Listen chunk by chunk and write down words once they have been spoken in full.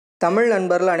தமிழ்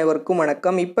நண்பர்கள் அனைவருக்கும்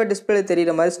வணக்கம். இப்போ டிஸ்பிளே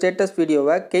தெரிகிற மாதிரி ஸ்டேட்டஸ்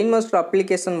வீடியோவை Kinemaster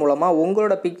அப்ளிகேஷன் மூலமாக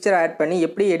உங்களோட பிக்சர் ஆட் பண்ணி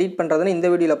எப்படி எடிட் பண்ணுறதுன்னு இந்த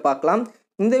வீடியோவில் பார்க்கலாம்.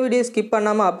 இந்த வீடியோ ஸ்கிப்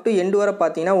பண்ணாமல் அப் டு எண்டு வரை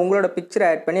பார்த்தீங்கன்னா உங்களோட பிக்சரை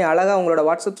ஆட் பண்ணி அழகாக உங்களோட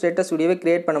வாட்ஸ்அப் ஸ்டேட்டஸ் வீடியோவை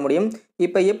கிரியேட் பண்ண முடியும்.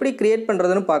 இப்போ எப்படி கிரியேட்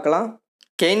பண்ணுறதுன்னு பார்க்கலாம்.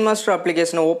 Kinemaster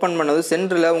அப்ளிகேஷனை ஓப்பன் பண்ணது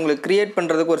சென்டரில் உங்களுக்கு கிரியேட்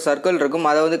பண்ணுறதுக்கு ஒரு சர்க்கிள்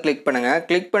இருக்கும். அதை வந்து கிளிக் பண்ணுங்கள்.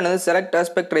 கிளிக் பண்ணது செலக்ட்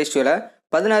ஆஸ்பெக்ட் ரேஷியோவில்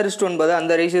 16:9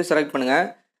 அந்த ரேஷியோ செலக்ட் பண்ணுங்கள்.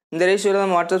 இந்த ரேஷியோவில்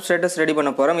நம்ம வாட்ஸ்அப் ஸ்டேட்டஸ் ரெடி பண்ண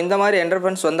போகிறோம். இந்த மாதிரி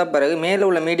இன்டர்ஃபரன்ஸ் வந்த பிறகு மேலே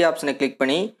உள்ள மீடியா ஆப்ஷனை கிளிக்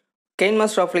பண்ணி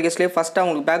Kinemaster அப்ளிகேஷன்லேயே ஃபஸ்ட்டாக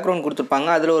உங்களுக்கு பேக்ரவுண்ட் கொடுத்துருப்பாங்க.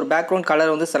 அதில் ஒரு பேக்ரவுண்ட்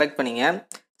கலர் வந்து செலக்ட் பண்ணிங்க.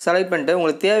 செலக்ட் பண்ணிட்டு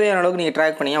உங்களுக்கு தேவையான அளவுக்கு நீங்கள்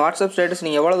ட்ராக் பண்ணிங்க. வாட்ஸ்அப் ஸ்டேட்டஸ்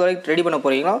நீங்கள் எவ்வளோ அளவுக்கு ரெடி பண்ண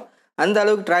போகிறீங்களோ அந்த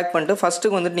அளவுக்கு ட்ராக் பண்ணிட்டு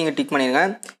ஃபஸ்ட்டுக்கு வந்துட்டு நீங்கள் டிக் பண்ணிடுங்க.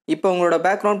 இப்போ உங்களோட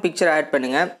பேக்ரவுண்ட் பிக்சர் ஆட்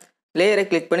பண்ணுங்கள். லேயரை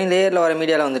கிளிக் பண்ணி லேயரில் வர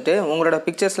மீடியாவில் வந்துட்டு உங்களோட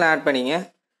பிக்சர்ஸ்லாம் ஆட் பண்ணிங்க.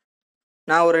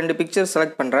 நான் ஒரு 2 பிக்சர்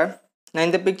செலக்ட் பண்ணுறேன். நான்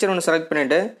இந்த பிக்சர் ஒன்று செலக்ட்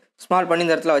பண்ணிவிட்டு ஸ்மால் பண்ணி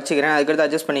இந்த இடத்துல வச்சுக்கிறேன். அதுக்கடுத்து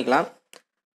அட்ஜஸ்ட் பண்ணிக்கலாம்.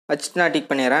 வச்சுட்டு நான் டிக்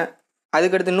பண்ணிடுறேன்.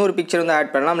 அதுக்கடுத்து இன்னொரு பிக்சர் வந்து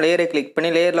ஆட் பண்ணலாம். லேயரை கிளிக் பண்ணி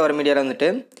லேயரில் வர மீடியாவில் வந்துட்டு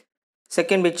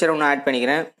செகண்ட் பிக்சர் ஒன்று ஆட்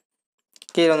பண்ணிக்கிறேன்.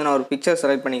 கீழே வந்து நான் ஒரு பிக்சர்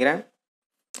செலக்ட் பண்ணிக்கிறேன்.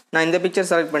 நான் இந்த பிக்சர்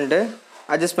செலக்ட் பண்ணிட்டு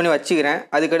அட்ஜஸ்ட் பண்ணி வச்சுக்கிறேன்.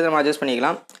 அதுக்கடுத்து நம்ம அட்ஜஸ்ட்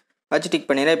பண்ணிக்கலாம். வச்சு டிக்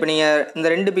பண்ணிடுறேன். இப்போ நீங்கள் இந்த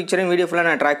 2 பிக்சரையும் வீடியோ ஃபுல்லாக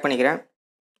நான் ட்ராக் பண்ணிக்கிறேன்.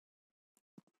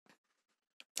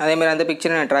 அதேமாதிரி அந்த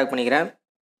பிக்சரை நான் ட்ராக் பண்ணிக்கிறேன்.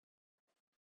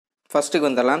 ஃபஸ்ட்டுக்கு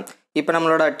வந்துடலாம். இப்போ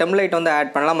நம்மளோட டெம்ப்ளேட் வந்து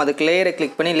ஆட் பண்ணலாம். அதுக்கு லேயரை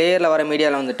கிளிக் பண்ணி லேயரில் வர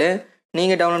மீடியாவில் வந்துட்டு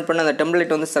நீங்கள் டவுன்லோட் பண்ண அந்த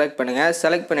டெம்ப்ளேட் வந்து செலக்ட் பண்ணுங்கள்.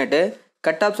 செலக்ட் பண்ணிவிட்டு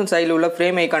கட் ஆப்ஷன் சைடில் உள்ள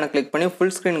ஃப்ரேம் ஐக்கானை கிளிக் பண்ணி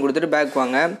ஃபுல் ஸ்க்ரீன் கொடுத்துட்டு பேக்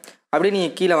வாங்க. அப்படியே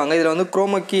நீங்கள் கீழே வாங்க. இதில் வந்து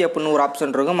குரோமா கீ அப்படின்னு ஒரு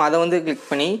ஆப்ஷன் இருக்கும். அதை வந்து கிளிக்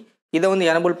பண்ணி இதை வந்து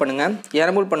எனபிள் பண்ணுங்கள்.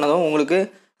 எனபிள் பண்ணதும் உங்களுக்கு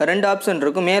 2 ஆப்ஷன்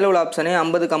இருக்கும். மேலே உள்ள ஆப்ஷனே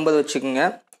 50-50 வச்சுக்கோங்க.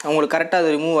 உங்களுக்கு கரெக்டாக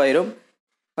அது ரிமூவ் ஆயிரும்.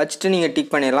 வச்சுட்டு நீங்கள்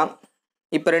டிக் பண்ணிடலாம்.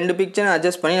 இப்போ 2 பிக்சரை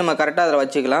அட்ஜஸ்ட் பண்ணி நம்ம கரெக்டாக அதில்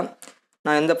வச்சுக்கலாம்.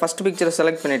 நான் இந்த ஃபஸ்ட் பிக்சரை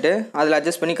செலக்ட் பண்ணிவிட்டு அதில்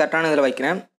அட்ஜஸ்ட் பண்ணி கரெக்டான இதில்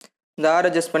வைக்கிறேன். இந்த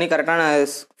அட்ஜஸ்ட் பண்ணி கரெக்டான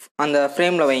அந்த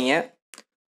ஃப்ரேமில் வைங்க.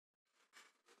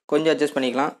 கொஞ்சம் அட்ஜஸ்ட்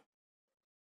பண்ணிக்கலாம்.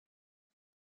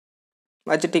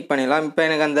 வச்சு டிக் பண்ணிடலாம். இப்போ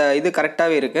எனக்கு அந்த இது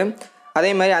கரெக்டாகவே இருக்குது.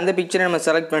 அதே மாதிரி அந்த பிக்சரை நம்ம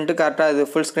செலக்ட் பண்ணிட்டு கரெக்டாக இது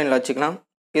ஃபுல் ஸ்க்ரீனில் வச்சுக்கலாம்.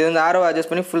 இது வந்து ஆரோவை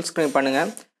அட்ஜஸ்ட் பண்ணி ஃபுல் ஸ்க்ரீன்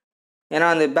பண்ணுங்கள். ஏன்னா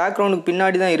அந்த பேக்ரவுண்டுக்கு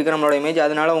பின்னாடி தான் இருக்குது நம்மளோட இமேஜ்.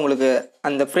 அதனால் உங்களுக்கு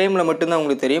அந்த ஃப்ரேமில் மட்டும்தான்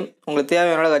உங்களுக்கு தெரியும். உங்களுக்கு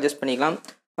தேவையான அளவுக்கு அட்ஜஸ்ட் பண்ணிக்கலாம்.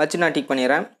 வச்சு நான் டிக்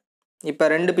பண்ணிடுறேன். இப்போ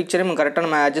 2 பிக்சரையும் கரெக்டாக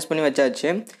நம்ம அட்ஜஸ்ட் பண்ணி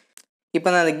வச்சாச்சு. இப்போ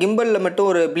நான் அந்த கிம்பலில் மட்டும்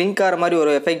ஒரு பிளிங்க் ஆகிற மாதிரி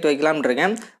ஒரு எஃபெக்ட் வைக்கலாம்னு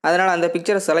இருக்கேன். அதனால் அந்த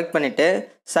பிக்சரை செலக்ட் பண்ணிவிட்டு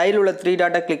சைடில் உள்ள 3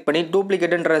 டாட்டை கிளிக் பண்ணி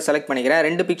டூப்ளிகேட்டுன்றதை செலக்ட் பண்ணிக்கிறேன்.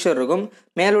 2 பிக்சர் இருக்கும்.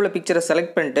 மேலே உள்ள பிக்சரை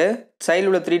செலக்ட் பண்ணிட்டு சைடில்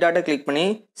உள்ள 3 டாட்டை கிளிக் பண்ணி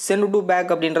சென்ட் டு பேக்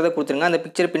அப்படின்றத கொடுத்துருங்க. அந்த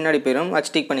பிக்சர் பின்னாடி போயிடும்.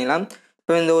 வச்சு டிக் பண்ணிடலாம்.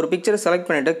 இப்போ இந்த ஒரு பிக்சரை செலக்ட்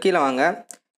பண்ணிவிட்டு கீழே வாங்க.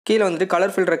 கீழே வந்துட்டு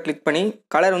கலர் ஃபில்டரை கிளிக் பண்ணி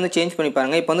கலர் வந்து சேஞ்ச் பண்ணி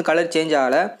பாருங்கள். இப்போ வந்து கலர் சேஞ்ச்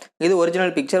ஆகலை. இது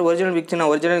ஒரிஜினல் பிக்சர்.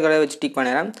 நான் ஒரிஜினல் கலரை வச்சு டிக்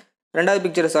பண்ணிடுறேன். 2வது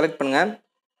பிக்சரை செலக்ட் பண்ணுங்கள்.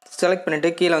 செலக்ட்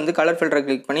பண்ணிவிட்டு கீழே வந்து கலர் ஃபில்டரை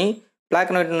கிளிக் பண்ணி பிளாக்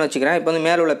அண்ட் ஒயிட்னு வச்சுக்கிறேன். இப்போ வந்து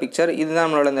மேலே உள்ள பிக்சர் இதுதான்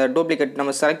நம்மளோட இந்த டூப்ளிகேட்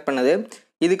நம்ம செலக்ட் பண்ணது.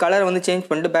 இது கலர் வந்து சேஞ்ச்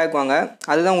பண்ணிட்டு பேக் வாங்க.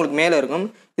 அதுதான் உங்களுக்கு மேலே இருக்கும்.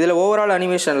 இதில் ஓவரால்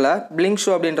அனிமேஷனில் பிளிங்க்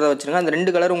ஷோ அப்படின்றத வச்சுருங்க. அந்த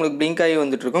 2 கலர் உங்களுக்கு பிளிங்க் ஆகி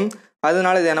வந்துட்டுருக்கும்.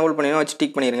 அதனால இதை எனபிள் பண்ணிடுங்க. வச்சு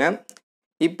டிக் பண்ணிடுங்க.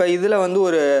 இப்போ இதில் வந்து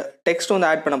ஒரு டெக்ஸ்ட் வந்து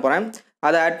ஆட் பண்ண போகிறேன்.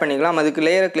 அதை ஆட் பண்ணிக்கலாம். அதுக்கு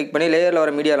லேயரை கிளிக் பண்ணி லேயரில்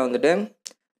வர மீடியாவில் வந்துட்டு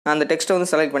நான் அந்த டெக்ஸ்ட்டை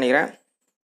வந்து செலக்ட் பண்ணிக்கிறேன்.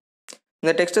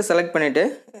 இந்த டெக்ஸ்ட்டை செலக்ட் பண்ணிவிட்டு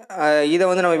இதை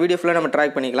வந்து நம்ம வீடியோ ஃபுல்லாக நம்ம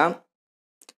ட்ராக் பண்ணிக்கலாம்.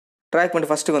 ட்ராக்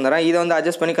பண்ணிட்டு ஃபஸ்ட்டுக்கு வந்துடுறேன். இதை வந்து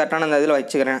அட்ஜஸ்ட் பண்ணி கரெக்டான அந்த இதில்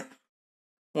வச்சுக்கிறேன்.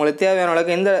 உங்களுக்கு தேவையான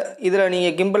அளவுக்கு எந்த இதில்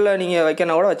நீங்கள் கிம்பலில் நீங்கள்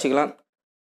வைக்கணும் கூட வச்சுக்கலாம்.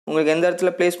 உங்களுக்கு எந்த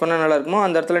இடத்துல ப்ளேஸ் பண்ணால் நல்லா இருக்குமோ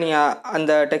அந்த இடத்துல நீங்கள்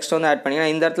அந்த டெக்ஸ்ட் வந்து ஆட்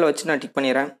பண்ணிக்கலாம். இந்த இடத்துல வச்சு நான் டிக்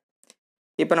பண்ணிடுறேன்.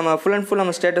 இப்போ நம்ம ஃபுல் அண்ட் ஃபுல்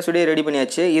நம்ம ஸ்டேட்டஸ் வீடியோ ரெடி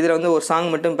பண்ணியாச்சு. இதில் வந்து ஒரு சாங்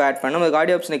மட்டும் இப்போ ஆட் பண்ணணும்.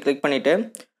 ஆடியோ ஆப்ஷனை கிளிக் பண்ணிவிட்டு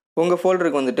உங்கள்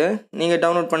ஃபோல்டருக்கு வந்துட்டு நீங்கள்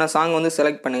டவுன்லோட் பண்ண சாங் வந்து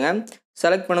செலக்ட் பண்ணுங்கள்.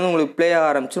 செலக்ட் பண்ணது உங்களுக்கு ப்ளே ஆக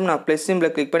ஆரம்பிச்சிடும். நான் ப்ளஸ்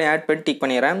சிம்பில் கிளிக் பண்ணி ஆட் பண்ணி டிக்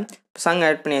பண்ணிடுறேன். சாங்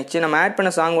ஆட் பண்ணியாச்சு. நம்ம ஆட் பண்ண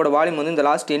சாங்கோட வால்யூம் வந்து இந்த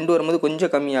லாஸ்ட் எண்டு வரும்போது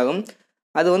கொஞ்சம் கம்மியாகும்.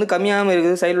 அது வந்து கம்மியாகாமல்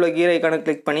இருக்குது. சைடில் உள்ள கீர் ஐக்கானை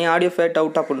கிளிக் பண்ணி ஆடியோ ஃபேட்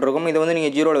அவுட் அப்படின்னு இருக்கும். இதை வந்து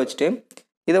நீங்கள் 0ல் வச்சுட்டு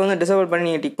இதை வந்து டிசேபிள் பண்ணி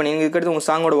நீங்கள் டிக் பண்ணி இதுக்கடுத்து உங்கள்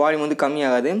சாங்கோட வால்யூம் வந்து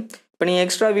கம்மியாகாது. இப்போ நீங்கள்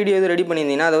எக்ஸ்ட்ரா வீடியோ எது ரெடி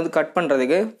பண்ணியிருந்தீங்கன்னா அதை வந்து கட்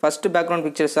பண்ணுறதுக்கு ஃபஸ்ட்டு பேக்ரவுண்ட்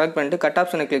பிக்சர் செலக்ட் பண்ணிட்டு கட்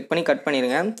ஆப்ஷனை கிளிக் பண்ணி கட்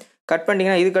பண்ணிடுங்க. கட்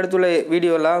பண்ணிட்டீங்கன்னா இதுக்கடுத்து உள்ள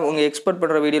வீடியோலாம் உங்கள் எக்ஸ்போர்ட்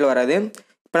பண்ணுற வீடியோவில் வராது.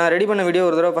 இப்போ நான் ரெடி பண்ண வீடியோ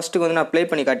ஒரு தடவை ஃபஸ்ட்டுக்கு வந்து நான் ப்ளே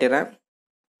பண்ணி காட்டிடுறேன்.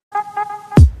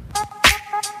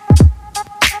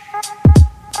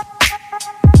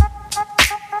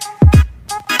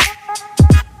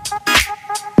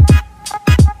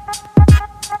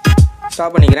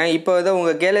 ஸ்டாப் பண்ணிக்கிறேன். இப்போ இதை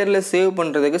உங்கள் கேலரியில் சேவ்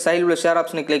பண்ணுறதுக்கு சைடில் உள்ள ஷேர்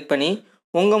ஆப்ஷனை கிளிக் பண்ணி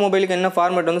உங்கள் மொபைலுக்கு என்ன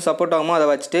ஃபார்மேட் வந்து சப்போர்ட் ஆகுமோ அதை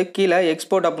வச்சுட்டு கீழே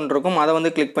எக்ஸ்போர்ட் அப்படின்னு இருக்கும். அதை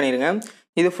வந்து கிளிக் பண்ணிடுங்க.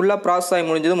 இது ஃபுல்லாக ப்ராசஸ் ஆகி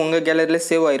முடிஞ்சதும் உங்கள் கேலரியில்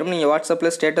சேவ் ஆயிரும். நீங்கள்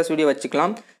வாட்ஸ்அப்பில் ஸ்டேட்டஸ் வீடியோ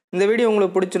வச்சுக்கலாம். இந்த வீடியோ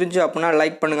உங்களுக்கு பிடிச்சிருந்துச்சு அப்படின்னா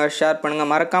லைக் பண்ணுங்கள், ஷேர் பண்ணுங்கள்.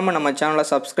 மறக்காமல் நம்ம சேனலை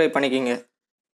சப்ஸ்கிரைப் பண்ணிக்கோங்க.